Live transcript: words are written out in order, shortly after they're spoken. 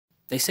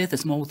They say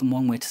there's more than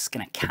one way to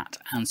skin a cat,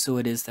 and so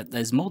it is that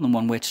there's more than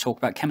one way to talk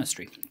about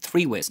chemistry.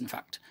 3 ways, in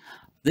fact.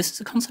 This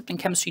is a concept in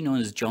chemistry known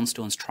as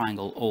Johnstone's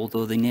triangle,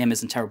 although the name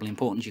isn't terribly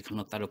important, you can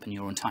look that up in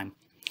your own time.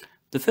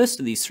 The first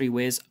of these 3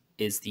 ways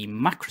is the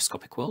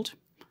macroscopic world.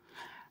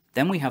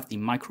 Then we have the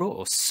micro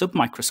or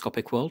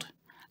submicroscopic world,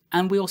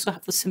 and we also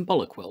have the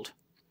symbolic world.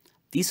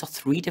 These are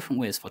 3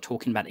 different ways for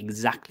talking about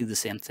exactly the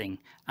same thing,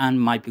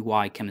 and might be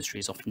why chemistry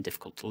is often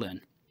difficult to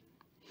learn.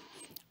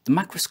 The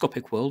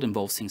macroscopic world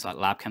involves things like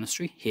lab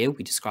chemistry. Here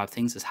we describe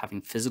things as having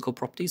physical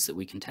properties that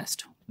we can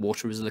test.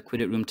 Water is a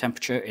liquid at room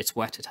temperature, it's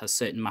wet, it has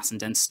certain mass and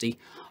density,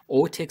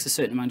 or it takes a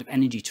certain amount of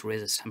energy to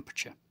raise its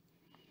temperature.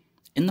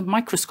 In the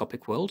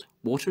microscopic world,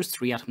 water is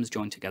 3 atoms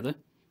joined together.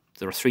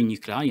 There are 3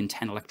 nuclei and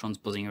 10 electrons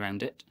buzzing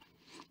around it.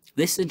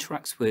 This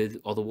interacts with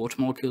other water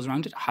molecules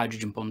around it,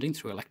 hydrogen bonding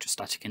through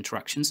electrostatic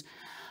interactions.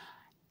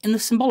 In the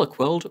symbolic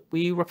world,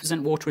 we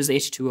represent water as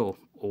H2O,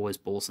 or as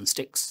balls and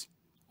sticks,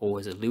 or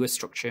as a Lewis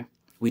structure.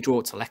 We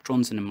draw its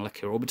electrons in a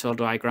molecular orbital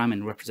diagram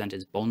and represent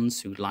its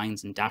bonds through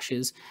lines and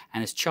dashes,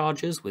 and its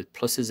charges with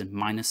pluses and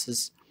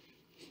minuses.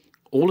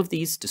 All of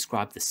these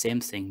describe the same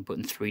thing, but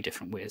in 3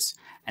 different ways,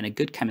 and a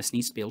good chemist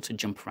needs to be able to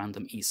jump around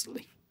them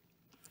easily.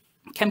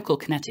 Chemical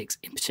kinetics,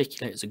 in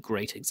particular, is a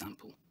great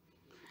example.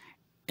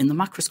 In the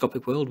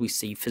macroscopic world, we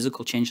see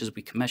physical changes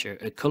we can measure,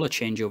 a colour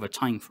change over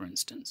time, for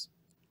instance.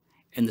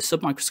 In the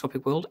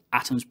submicroscopic world,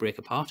 atoms break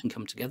apart and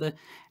come together,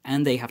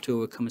 and they have to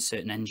overcome a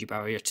certain energy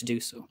barrier to do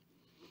so.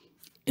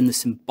 In the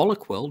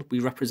symbolic world, we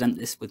represent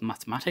this with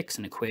mathematics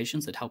and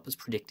equations that help us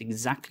predict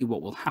exactly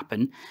what will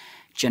happen,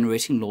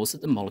 generating laws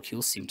that the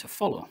molecules seem to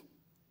follow.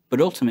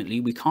 But ultimately,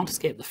 we can't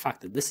escape the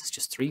fact that this is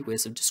just 3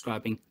 ways of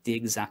describing the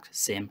exact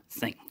same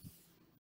thing.